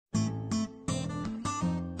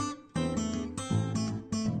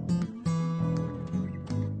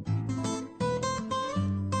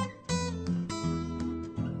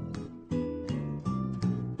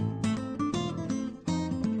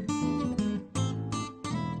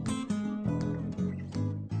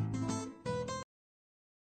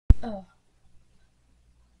Uh,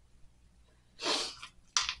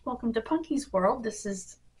 Welcome to Punky's World. This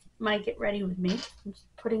is my Get Ready With Me. I'm just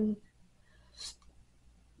putting...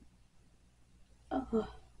 I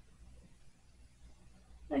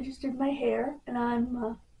just did my hair, and I'm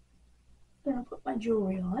going to put my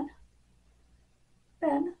jewelry on.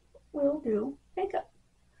 Then we'll do makeup.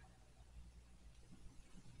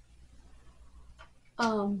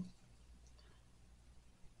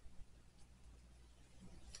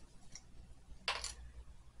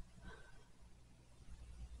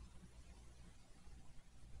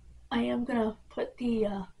 I am going to put the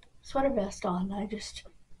sweater vest on. I just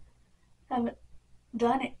haven't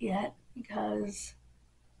done it yet because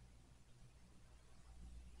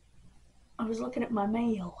I was looking at my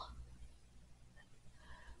mail.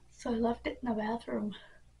 So I left it in the bathroom.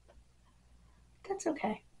 That's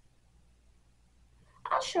okay.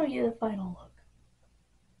 I'll show you the final look.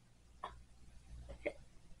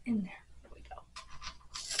 In there. There we go.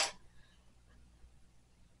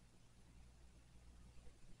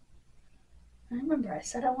 Remember, I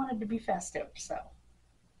said I wanted to be festive, so.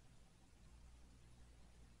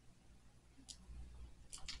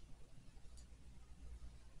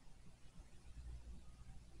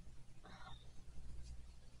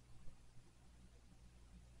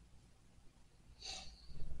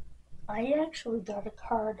 I actually got a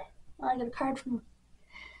card. I got a card from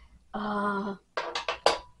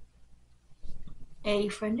a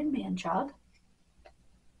friend in Manchog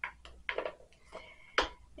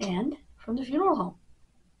and from the funeral home,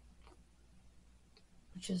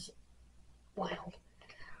 which is wild.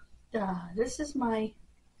 This is my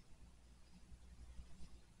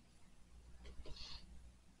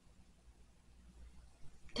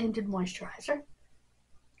tinted moisturizer.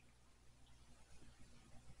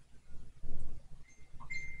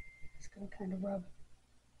 Just gonna kind of rub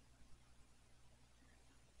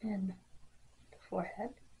in the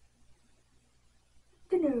forehead,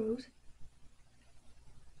 the nose,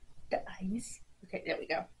 the eyes. Okay, there we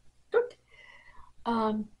go.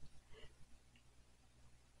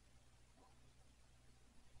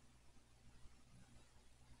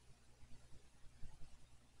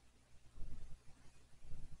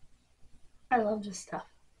 I love this stuff.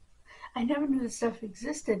 I never knew this stuff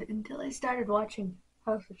existed until I started watching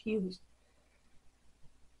House of Hughes.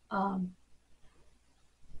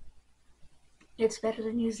 It's better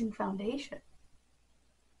than using foundation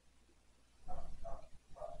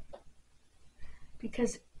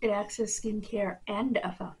because it acts as skincare and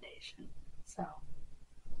a foundation. So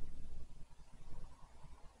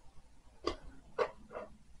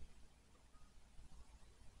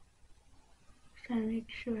trying to make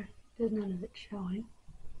sure there's none of it showing.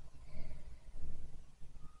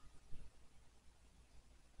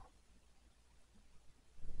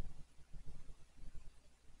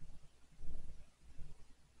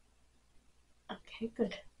 Okay,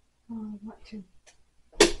 good. Watching.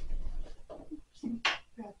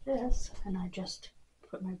 Grab this, and I just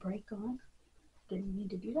put my brake on. Didn't need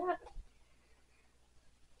to do that.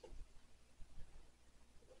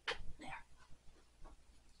 There.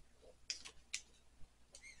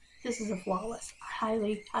 This is a flawless. I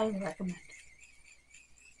highly, highly recommend.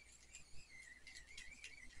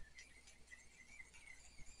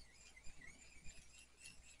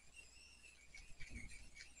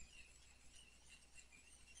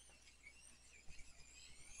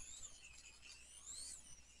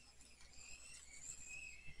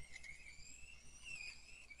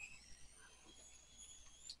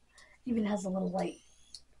 Even has a little light.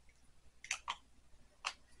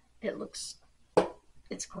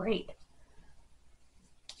 It's great.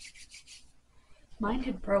 Mine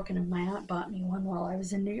had broken and my aunt bought me one while I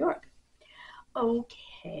was in New York.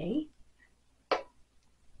 Okay.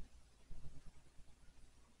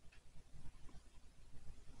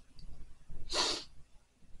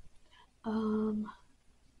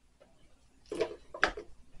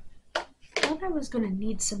 Thought I was going to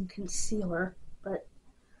need some concealer, but I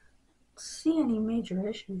don't see any major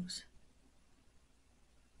issues.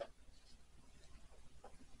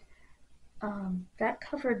 That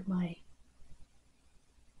covered my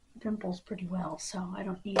pimples pretty well, so I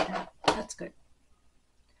don't need that. That's good.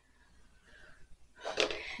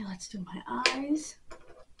 Okay, let's do my eyes.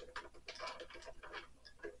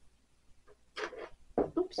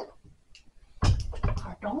 Oops.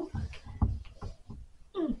 Pardon.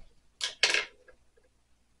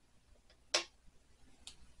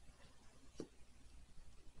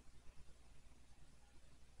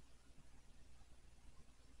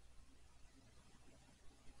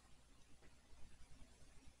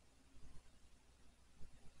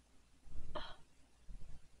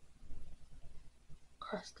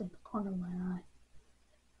 crust in the corner of my eye.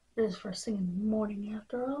 It is first thing in the morning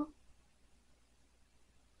after all.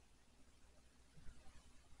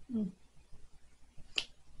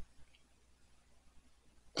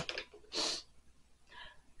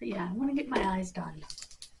 But yeah, I want to get my eyes done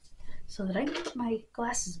so that I can put my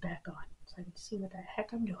glasses back on so I can see what the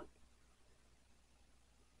heck I'm doing.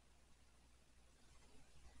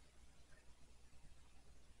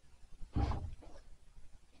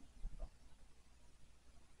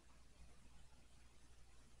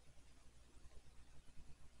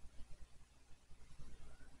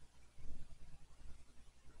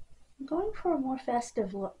 I'm going for a more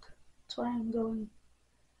festive look. That's why I'm going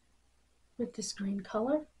with this green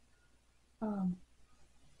color. I'll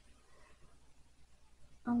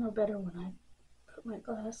know better when I put my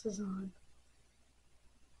glasses on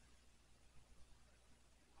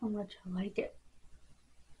how much I like it,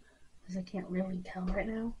 because I can't really tell right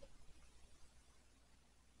now.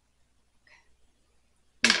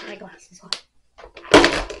 Put my glasses on.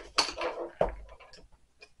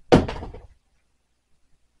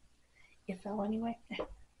 It fell anyway.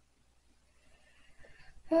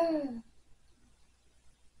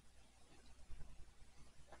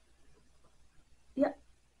 Yep,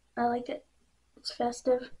 I like it. It's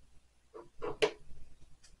festive. It's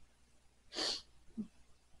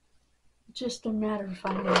just a matter of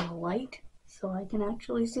finding the light so I can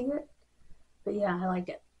actually see it. But yeah, I like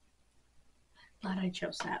it. Glad I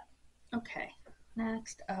chose that. Okay,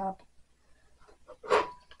 next up,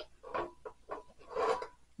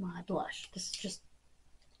 my blush. This is just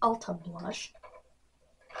Ulta blush.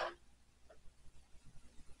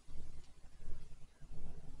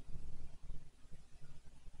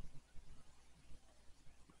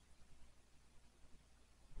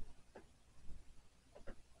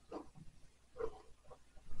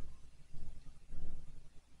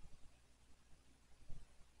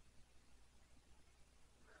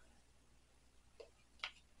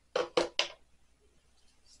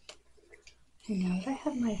 And now that I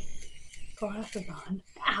have my glasses on,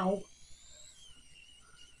 ow!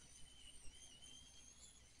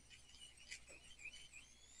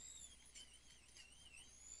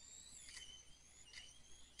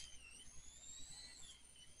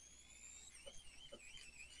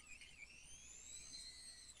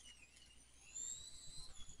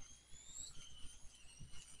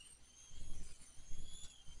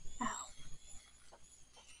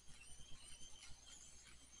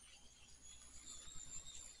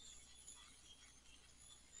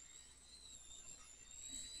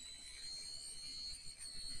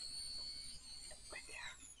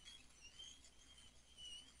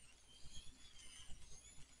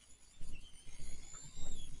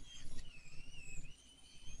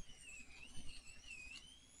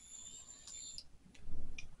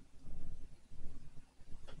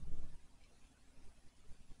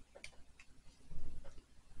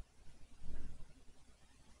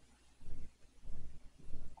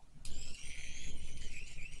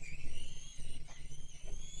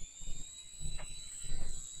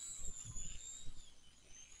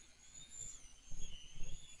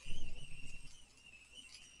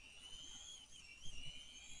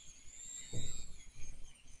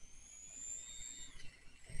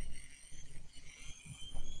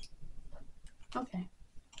 Okay.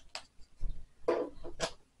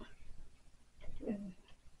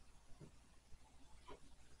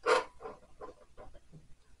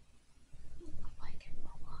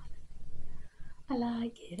 I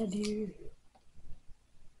like it, I do.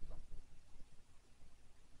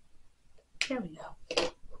 There we go.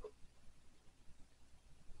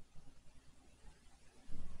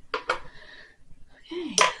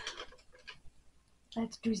 Okay.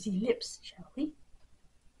 Let's do the lips, shall we?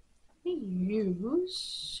 We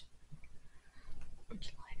use...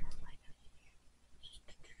 Which liner am I going to use?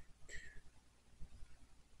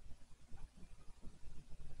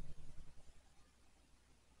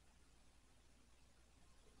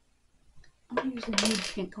 I'm going to use a nude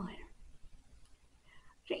pink liner.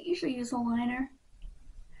 I don't usually use a liner,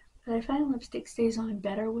 but I find lipstick stays on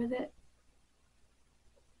better with it.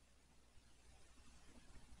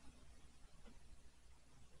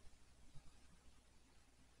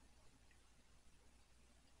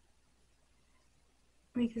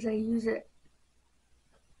 Because I use it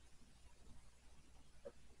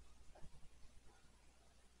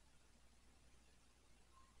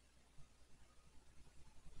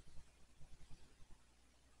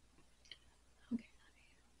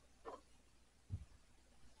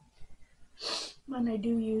when I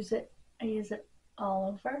do use it, I use it all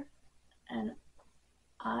over, and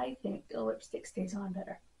I think the lipstick stays on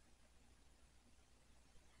better.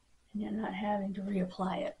 and you're not having to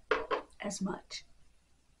reapply it as much.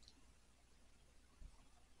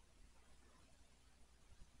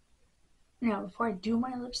 Now, before I do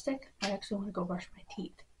my lipstick, I actually want to go brush my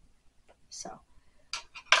teeth. So,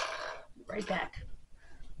 right back.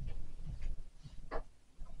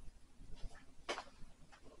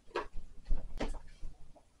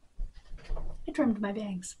 I trimmed my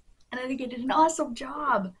bangs, and I think I did an awesome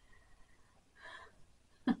job.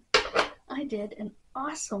 I did an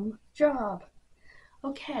awesome job.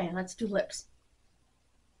 Okay, let's do lips.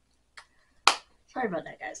 Sorry about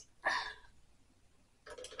that, guys.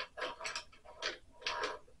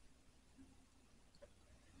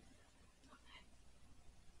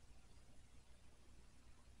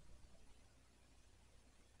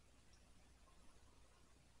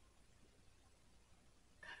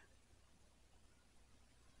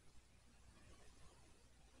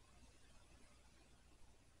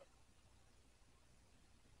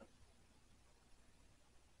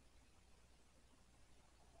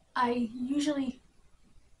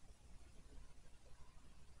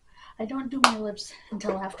 I don't do my lips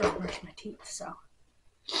until after I brush my teeth, so.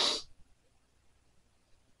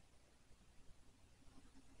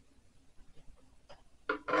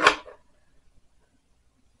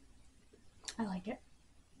 I like it.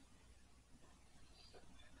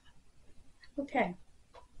 Okay,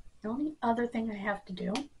 the only other thing I have to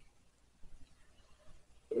do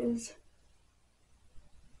is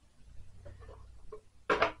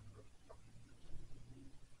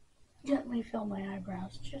gently fill my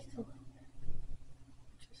eyebrows just a little bit,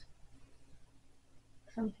 which is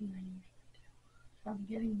something I usually do. So I'm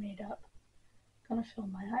getting made up. I'm gonna fill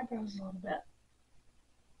my eyebrows a little bit.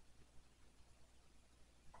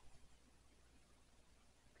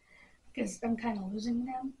 Because I'm kind of losing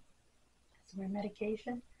them. It's my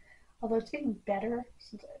medication. Although it's getting better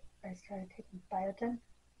since I started taking biotin.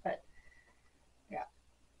 But yeah,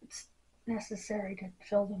 it's necessary to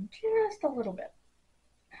fill them just a little bit.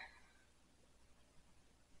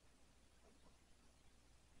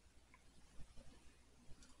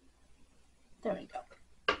 There we go.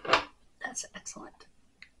 That's excellent.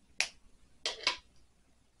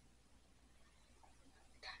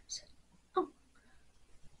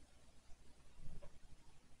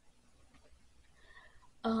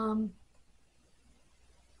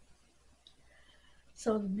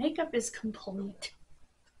 So the makeup is complete.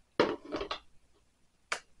 I'm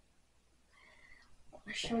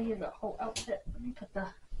gonna show you the whole outfit. Let me put the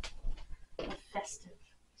festive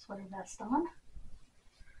sweater vest on.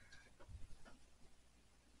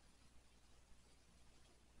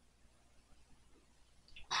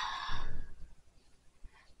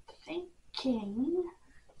 Thinking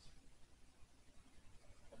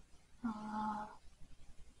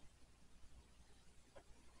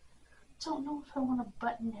don't know if I want to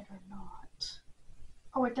button it or not.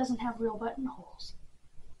 Oh, it doesn't have real buttonholes.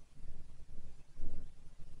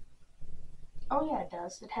 Oh yeah, it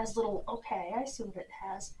does. It has little, okay, I see what it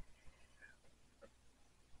has.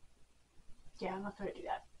 Yeah, I'm not gonna do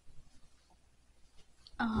that.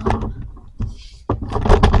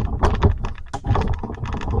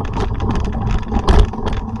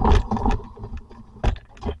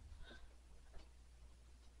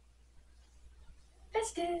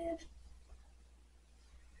 Festive.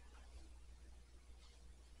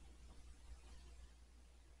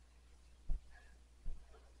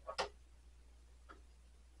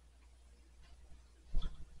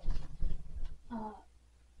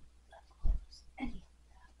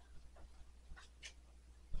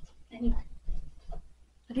 Anyway,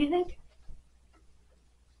 what do you think?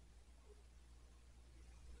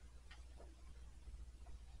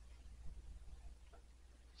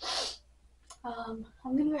 I'm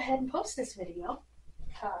going to go ahead and post this video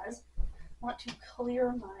because I want to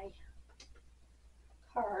clear my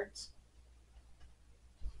cards.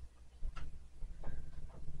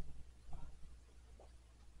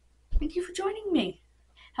 Thank you for joining me.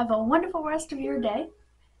 Have a wonderful rest of your day,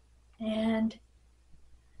 and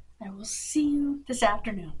I will see you this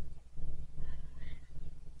afternoon.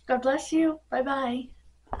 God bless you. Bye-bye.